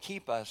lives that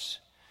keep us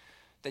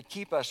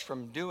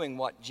from doing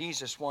what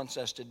Jesus wants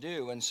us to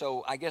do. And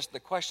so I guess the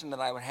question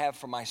that I would have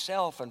for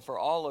myself and for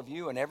all of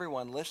you and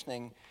everyone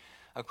listening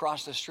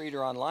across the street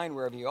or online,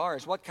 wherever you are,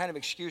 is what kind of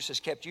excuse has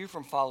kept you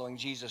from following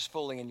Jesus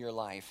fully in your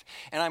life?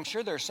 And I'm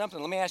sure there's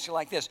something. Let me ask you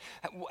like this.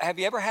 Have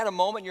you ever had a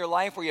moment in your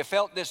life where you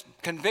felt this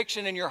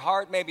conviction in your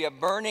heart, maybe a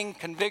burning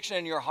conviction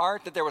in your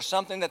heart that there was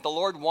something that the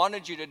Lord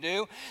wanted you to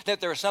do, that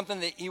there was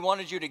something that he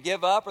wanted you to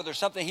give up, or there's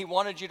something he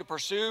wanted you to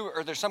pursue,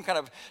 or there's some kind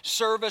of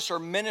service or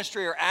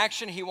ministry or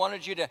action he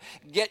wanted you to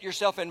get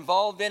yourself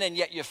involved in, and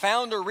yet you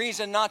found a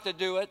reason not to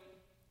do it?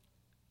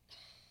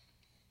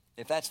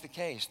 If that's the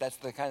case, that's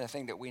the kind of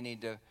thing that we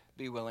need to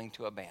be willing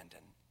to abandon.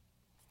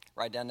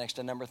 Write down next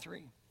to number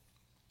 3.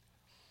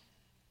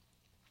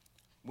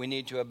 We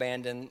need to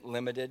abandon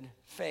limited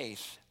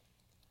faith.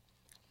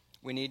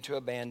 We need to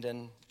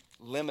abandon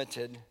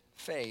limited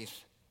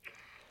faith.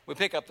 We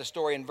pick up the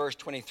story in verse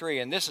 23,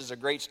 and this is a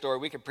great story.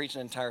 We could preach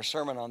an entire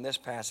sermon on this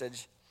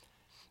passage.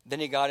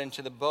 Then he got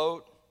into the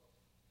boat.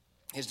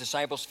 His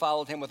disciples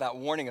followed him without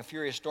warning. A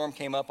furious storm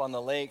came up on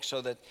the lake so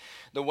that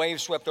the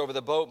waves swept over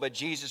the boat, but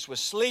Jesus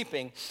was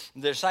sleeping.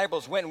 The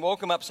disciples went and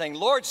woke him up, saying,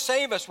 Lord,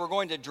 save us, we're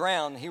going to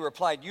drown. He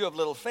replied, you have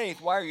little faith,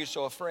 why are you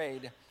so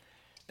afraid?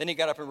 Then he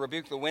got up and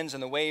rebuked the winds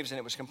and the waves, and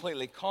it was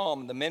completely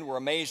calm. The men were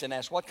amazed and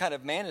asked, what kind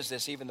of man is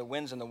this? Even the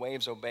winds and the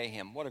waves obey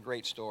him. What a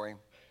great story.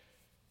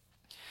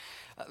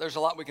 There's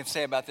a lot we can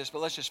say about this, but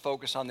let's just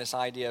focus on this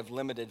idea of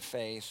limited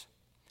faith.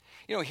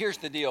 You know, here's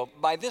the deal.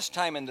 By this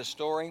time in the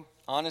story,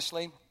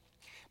 honestly,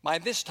 by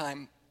this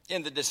time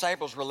in the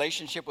disciples'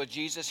 relationship with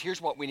Jesus,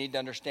 here's what we need to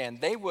understand.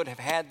 They would have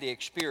had the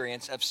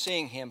experience of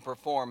seeing him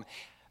perform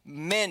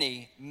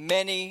many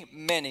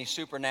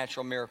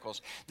supernatural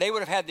miracles. They would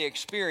have had the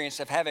experience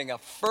of having a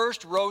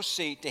first row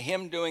seat to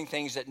him doing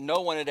things that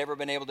no one had ever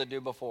been able to do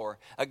before.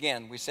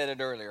 Again, we said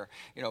it earlier,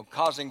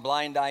 causing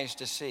blind eyes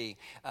to see,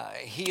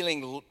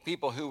 healing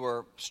people who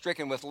were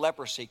stricken with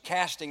leprosy,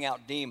 casting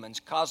out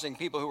demons, causing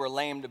people who were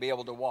lame to be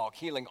able to walk,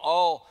 healing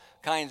all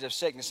kinds of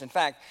sickness. In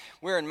fact,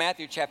 we're in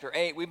Matthew chapter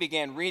 8. We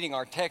began reading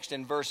our text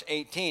in verse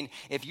 18.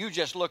 If you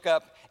just look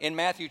up in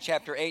Matthew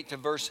chapter 8 to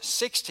verse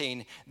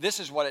 16, this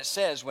is what it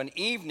says. When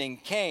evening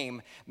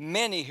came,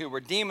 many who were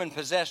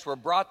demon-possessed were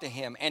brought to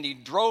him, and he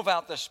drove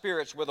out the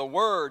spirits with a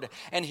word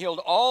and healed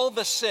all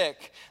the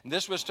sick.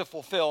 This was to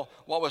fulfill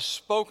what was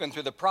spoken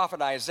through the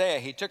prophet Isaiah.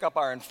 He took up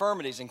our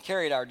infirmities and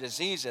carried our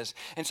diseases.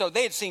 And so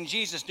they had seen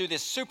Jesus do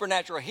this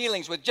supernatural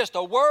healings with just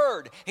a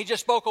word. He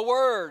just spoke a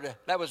word.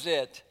 That was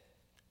it.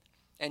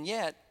 And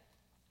yet,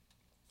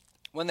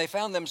 when they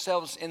found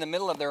themselves in the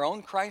middle of their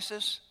own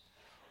crisis,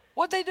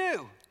 what'd they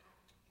do?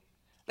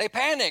 They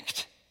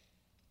panicked.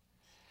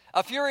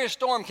 A furious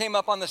storm came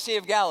up on the Sea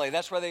of Galilee.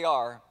 That's where they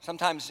are.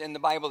 Sometimes in the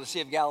Bible, the Sea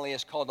of Galilee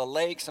is called a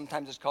lake.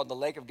 Sometimes it's called the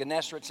Lake of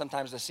Gennesaret.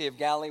 Sometimes the Sea of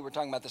Galilee. We're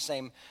talking about the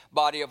same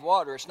body of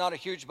water. It's not a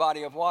huge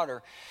body of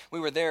water. We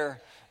were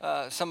there,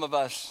 some of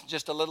us,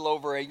 just a little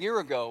over a year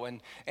ago.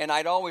 And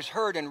I'd always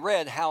heard and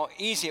read how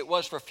easy it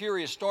was for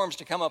furious storms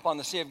to come up on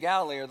the Sea of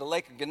Galilee or the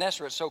Lake of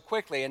Gennesaret so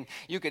quickly. And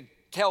you could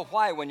tell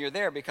why when you're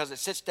there, because it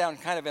sits down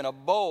kind of in a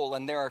bowl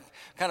and there are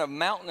kind of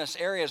mountainous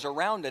areas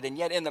around it, and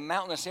yet in the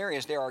mountainous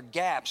areas there are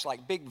gaps,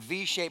 like big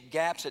V-shaped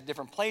gaps at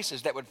different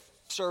places that would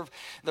serve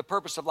the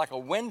purpose of like a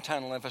wind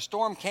tunnel. And if a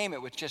storm came,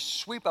 it would just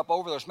sweep up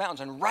over those mountains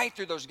and right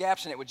through those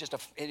gaps, and it would just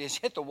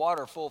hit the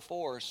water full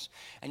force,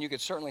 and you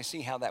could certainly see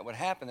how that would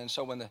happen. And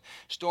so when the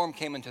storm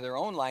came into their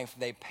own life,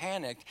 they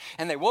panicked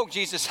and they woke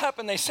Jesus up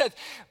and they said,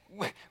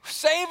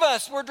 "Save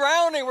us, we're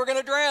drowning, we're going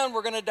to drown,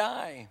 we're going to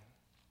die."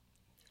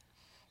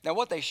 Now,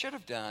 what they should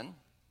have done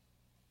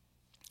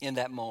in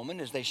that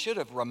moment is they should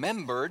have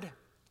remembered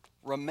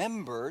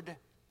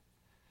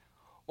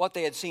what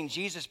they had seen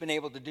Jesus been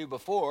able to do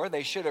before.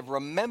 They should have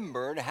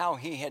remembered how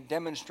he had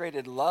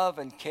demonstrated love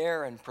and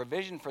care and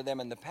provision for them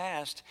in the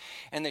past.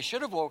 And they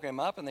should have woken him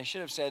up and they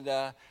should have said,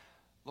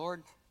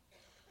 "Lord,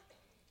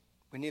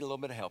 we need a little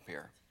bit of help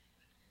here.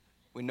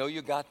 We know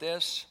you got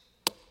this.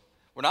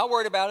 We're not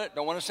worried about it.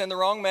 Don't want to send the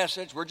wrong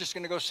message. We're just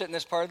going to go sit in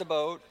this part of the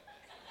boat.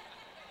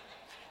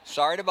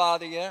 Sorry to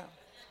bother you.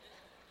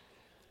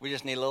 We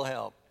just need a little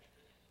help."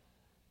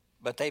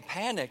 But they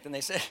panicked and they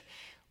said,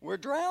 "We're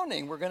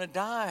drowning. We're going to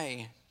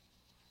die."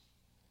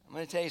 I'm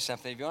going to tell you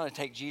something. If you want to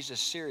take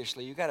Jesus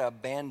seriously, you got to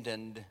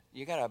abandon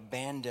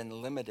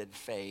limited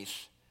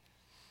faith.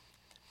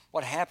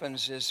 What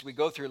happens is we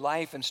go through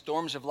life and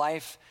storms of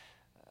life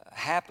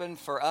happen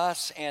for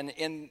us, and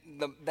in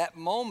that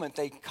moment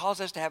they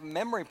cause us to have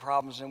memory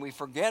problems, and we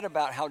forget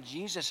about how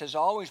Jesus has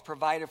always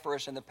provided for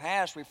us in the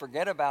past. We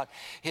forget about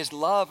his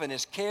love and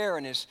his care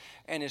and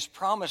his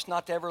promise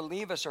not to ever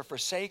leave us or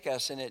forsake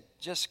us, and it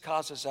just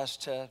causes us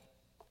to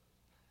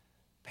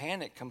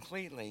panic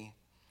completely.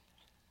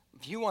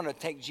 If you want to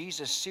take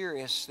Jesus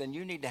serious, then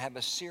you need to have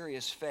a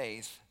serious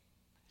faith.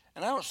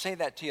 And I don't say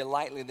that to you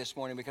lightly this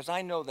morning, because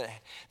I know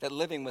that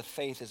living with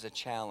faith is a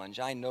challenge.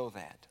 I know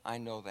that.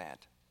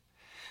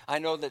 I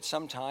know that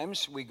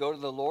sometimes we go to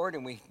the Lord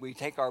and we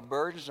take our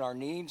burdens and our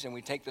needs and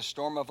we take the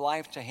storm of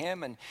life to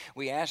him and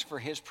we ask for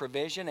his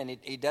provision, and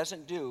he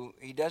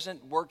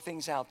doesn't work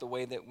things out the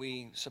way that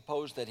we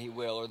suppose that he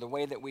will, or the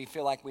way that we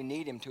feel like we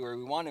need him to or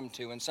we want him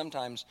to. And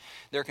sometimes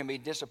there can be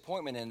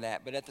disappointment in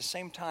that. But at the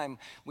same time,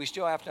 we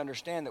still have to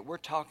understand that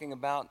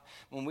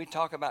when we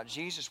talk about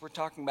Jesus, we're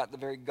talking about the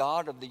very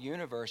God of the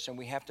universe, and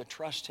we have to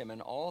trust him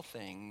in all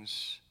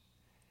things.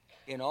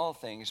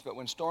 But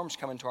when storms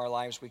come into our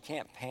lives, we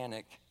can't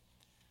panic.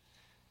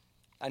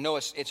 I know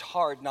it's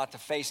hard not to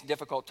face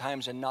difficult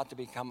times and not to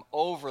become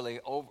overly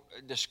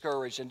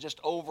discouraged and just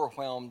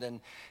overwhelmed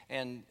and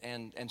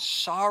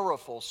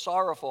sorrowful.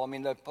 I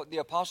mean, the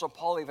Apostle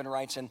Paul even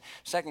writes in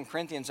 2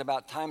 Corinthians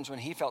about times when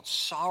he felt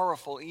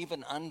sorrowful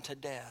even unto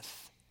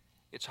death.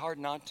 It's hard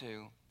not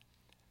to.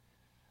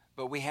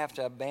 But we have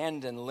to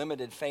abandon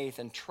limited faith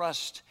and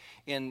trust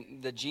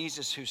in the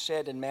Jesus who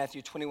said in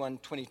Matthew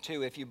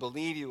 21:22, "If you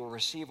believe, you will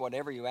receive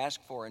whatever you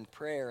ask for in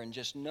prayer." And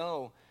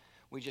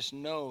we just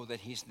know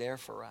that he's there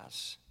for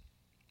us.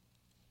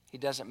 He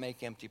doesn't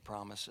make empty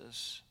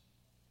promises.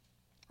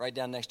 Write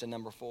down next to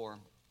number 4.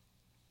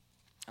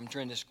 I'm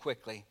doing this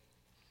quickly.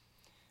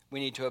 We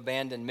need to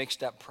abandon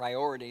mixed up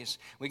priorities.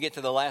 We get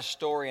to the last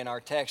story in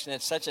our text, and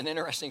it's such an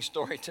interesting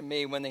story to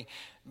me. When it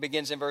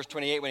begins in verse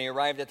 28, when he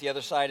arrived at the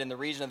other side in the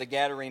region of the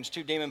Gadarenes,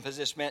 2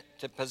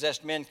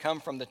 demon-possessed men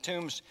coming from the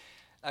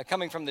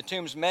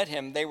tombs met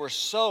him. They were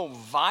so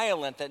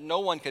violent that no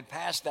one could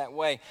pass that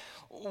way.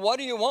 "What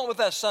do you want with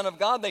us, Son of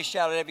God?" they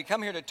shouted. "Have you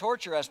come here to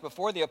torture us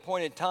before the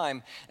appointed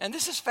time?" And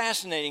this is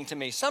fascinating to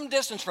me. Some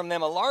distance from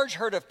them, a large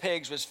herd of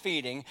pigs was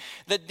feeding.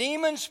 The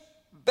demons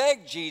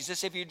begged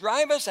Jesus, "If you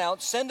drive us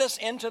out, send us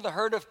into the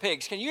herd of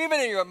pigs." Can you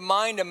even in your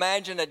mind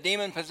imagine a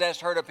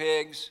demon-possessed herd of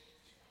pigs?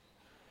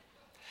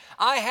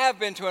 I have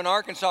been to an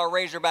Arkansas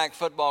Razorback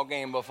football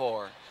game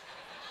before.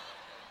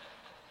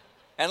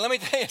 And let me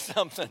tell you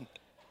something.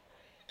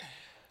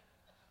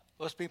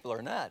 Those people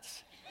are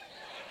nuts.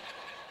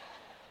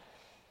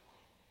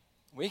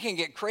 We can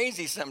get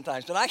crazy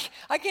sometimes, but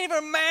I can't even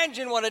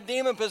imagine what a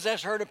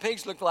demon-possessed herd of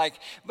pigs look like.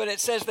 But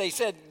they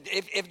said,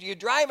 if you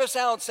drive us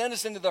out, send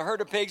us into the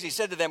herd of pigs. He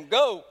said to them,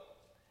 "Go."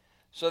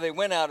 So they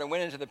went out and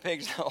went into the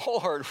pigs. The whole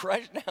herd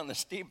rushed down the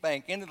steep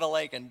bank into the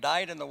lake and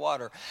died in the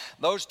water.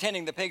 Those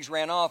tending the pigs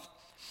ran off,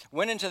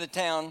 went into the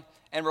town,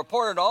 and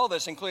reported all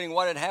this, including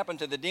what had happened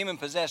to the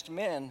demon-possessed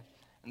men.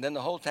 And then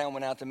the whole town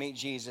went out to meet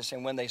Jesus,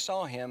 and when they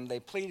saw him, they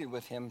pleaded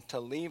with him to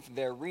leave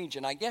their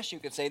region. I guess you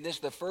could say this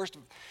is the first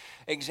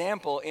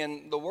example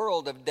in the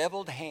world of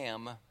deviled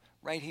ham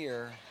right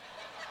here.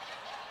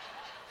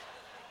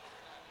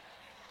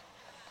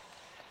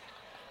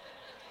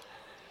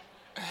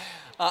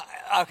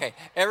 Okay,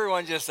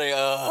 everyone just say,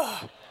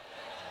 ugh.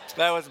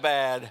 That was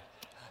bad.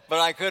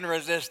 But I couldn't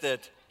resist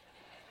it.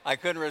 I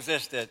couldn't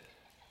resist it.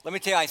 Let me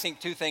tell you, I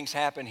think two things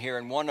happen here,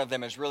 and one of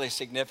them is really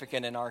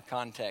significant in our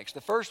context.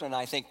 The first one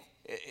I think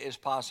is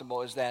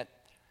possible is that,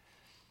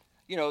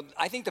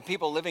 I think the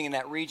people living in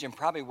that region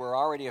probably were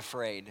already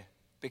afraid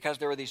because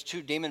there were these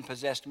two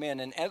demon-possessed men,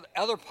 and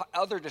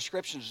other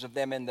descriptions of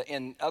them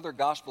in other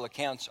gospel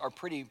accounts are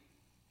pretty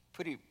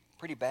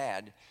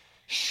bad.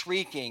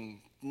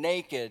 Shrieking,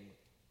 naked,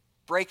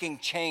 breaking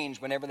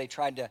chains whenever they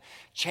tried to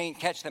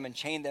catch them and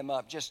chain them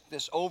up. Just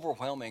this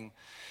overwhelming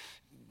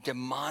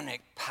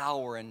demonic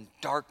power and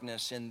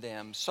darkness in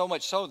them. So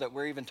much so that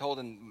we're even told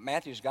in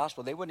Matthew's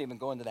gospel they wouldn't even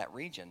go into that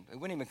region. They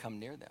wouldn't even come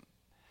near them.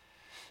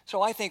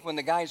 So I think when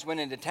the guys went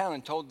into town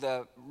and told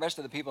the rest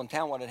of the people in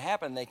town what had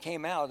happened, they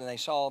came out and they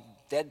saw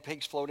dead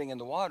pigs floating in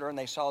the water, and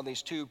they saw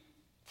these two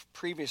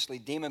previously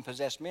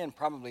demon-possessed men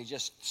probably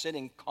just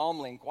sitting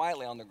calmly and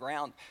quietly on the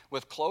ground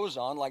with clothes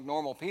on like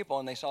normal people,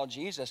 and they saw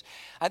Jesus.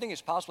 I think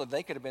it's possible that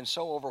they could have been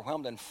so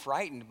overwhelmed and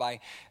frightened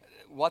by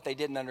what they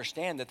didn't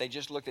understand that they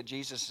just looked at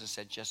Jesus and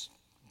said, just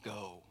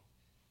go.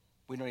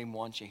 We don't even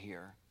want you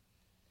here.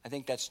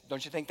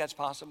 Don't you think that's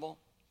possible?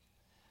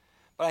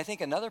 But I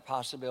think another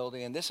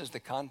possibility, and this is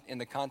in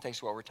the context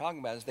of what we're talking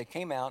about, is they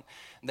came out,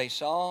 they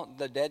saw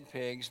the dead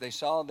pigs, they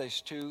saw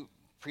these two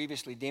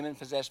previously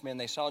demon-possessed men,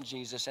 they saw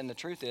Jesus, and the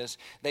truth is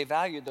they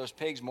valued those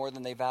pigs more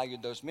than they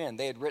valued those men.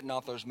 They had written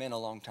off those men a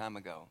long time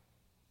ago.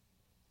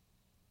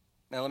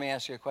 Now let me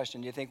ask you a question.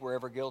 Do you think we're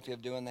ever guilty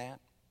of doing that?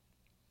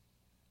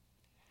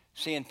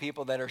 Seeing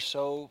people that are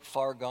so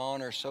far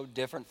gone or so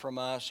different from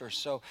us or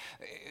so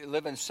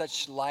living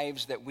such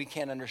lives that we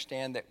can't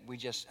understand, that we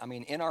just,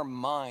 in our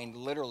mind,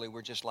 literally,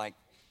 we're just like,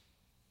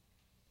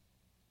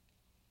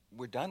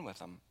 we're done with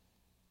them.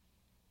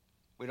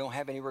 We don't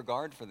have any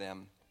regard for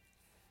them.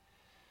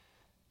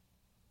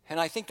 And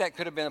I think that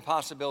could have been a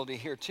possibility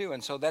here too.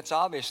 And so that's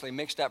obviously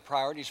mixed up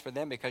priorities for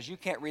them, because you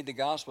can't read the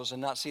Gospels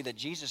and not see that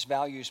Jesus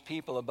values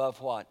people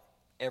above what?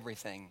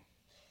 Everything.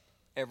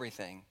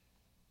 Everything.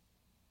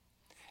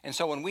 And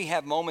so when we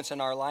have moments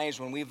in our lives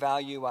when we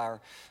value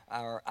our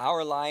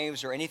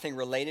lives or anything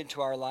related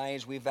to our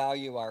lives, we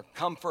value our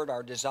comfort,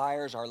 our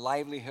desires, our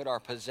livelihood,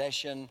 our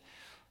possessions,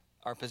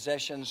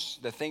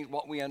 the things,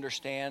 what we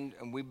understand,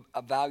 and we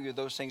value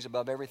those things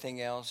above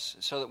everything else,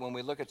 so that when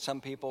we look at some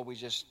people,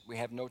 we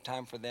have no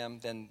time for them,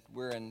 then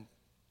we're in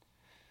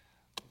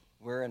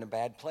a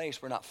bad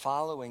place. We're not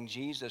following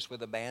Jesus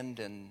with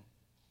abandon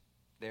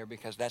there,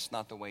 because that's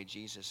not the way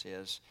Jesus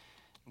is.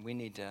 We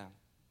need to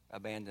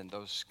abandon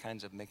those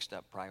kinds of mixed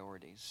up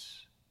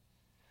priorities.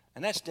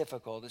 And that's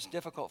difficult. It's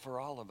difficult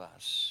for all of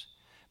us.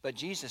 But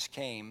Jesus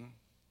came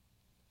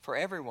for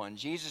everyone.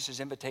 Jesus'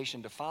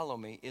 invitation to follow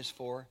me is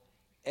for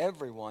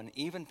everyone,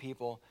 even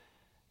people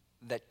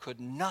that could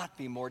not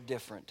be more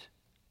different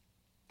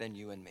than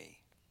you and me.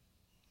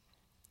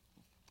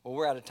 Well,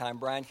 we're out of time.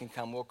 Brian can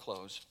come. We'll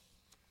close.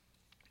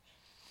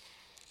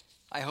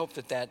 I hope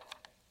that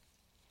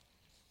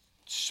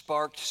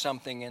sparked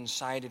something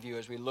inside of you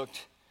as we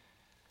looked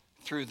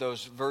through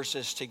those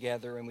verses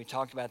together, and we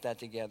talked about that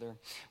together.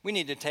 We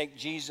need to take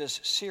Jesus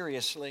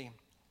seriously,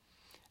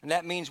 and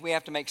that means we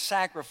have to make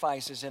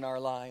sacrifices in our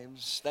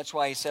lives. That's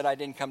why he said, I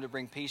didn't come to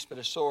bring peace but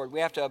a sword.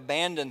 We have to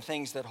abandon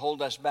things that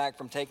hold us back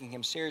from taking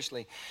him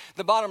seriously.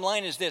 The bottom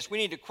line is this: we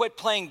need to quit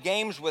playing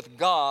games with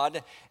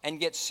God and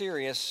get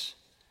serious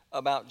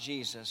about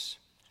Jesus.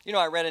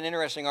 I read an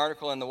interesting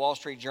article in the Wall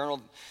Street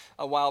Journal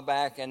a while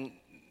back, and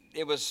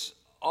it was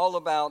all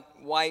about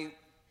why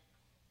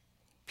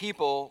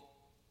people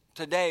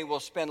today will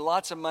spend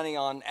lots of money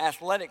on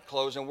athletic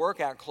clothes and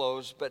workout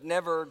clothes, but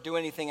never do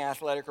anything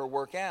athletic or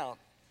work out.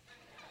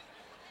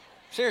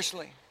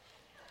 Seriously.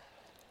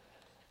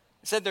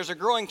 It said there's a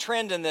growing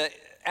trend in the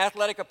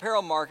athletic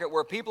apparel market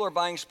where people are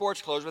buying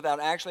sports clothes without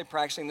actually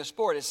practicing the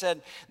sport. It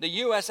said the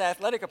U.S.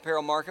 athletic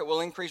apparel market will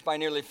increase by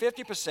nearly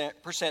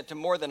 50% to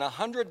more than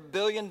 $100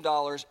 billion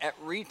at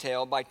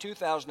retail by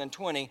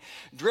 2020,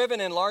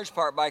 driven in large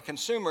part by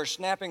consumers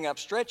snapping up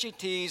stretchy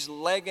tees,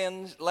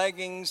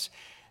 leggings,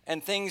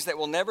 and things that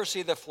will never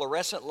see the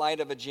fluorescent light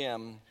of a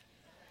gym.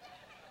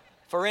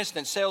 For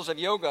instance, sales of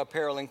yoga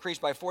apparel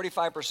increased by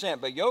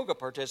 45%, but yoga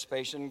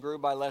participation grew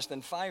by less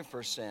than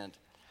 5%.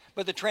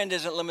 But the trend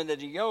isn't limited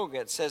to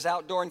yoga. It says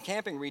outdoor and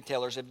camping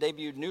retailers have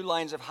debuted new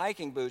lines of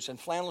hiking boots and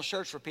flannel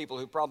shirts for people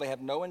who probably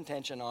have no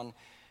intention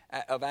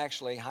of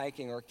actually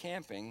hiking or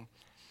camping.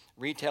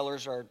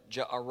 Retailers are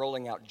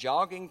rolling out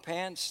jogging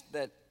pants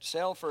that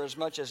sell for as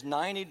much as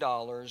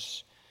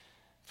 $90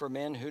 for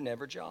men who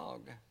never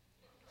jog.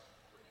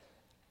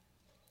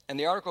 And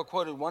the article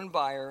quoted one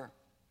buyer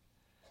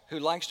who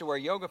likes to wear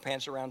yoga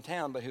pants around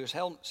town, but who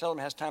seldom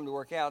has time to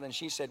work out. And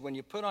she said, when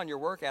you put on your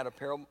workout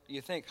apparel, you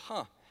think,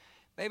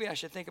 maybe I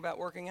should think about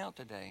working out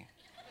today.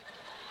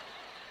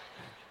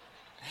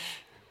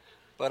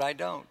 But I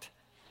don't.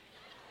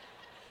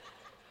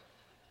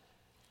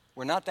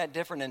 We're not that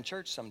different in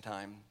church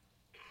sometimes.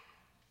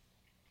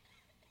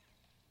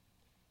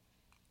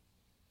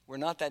 We're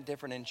not that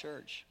different in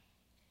church.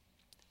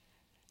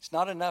 It's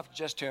not enough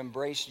just to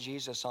embrace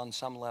Jesus on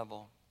some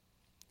level.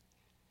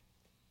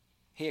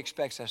 He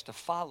expects us to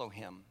follow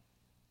him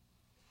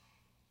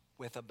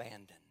with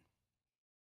abandon.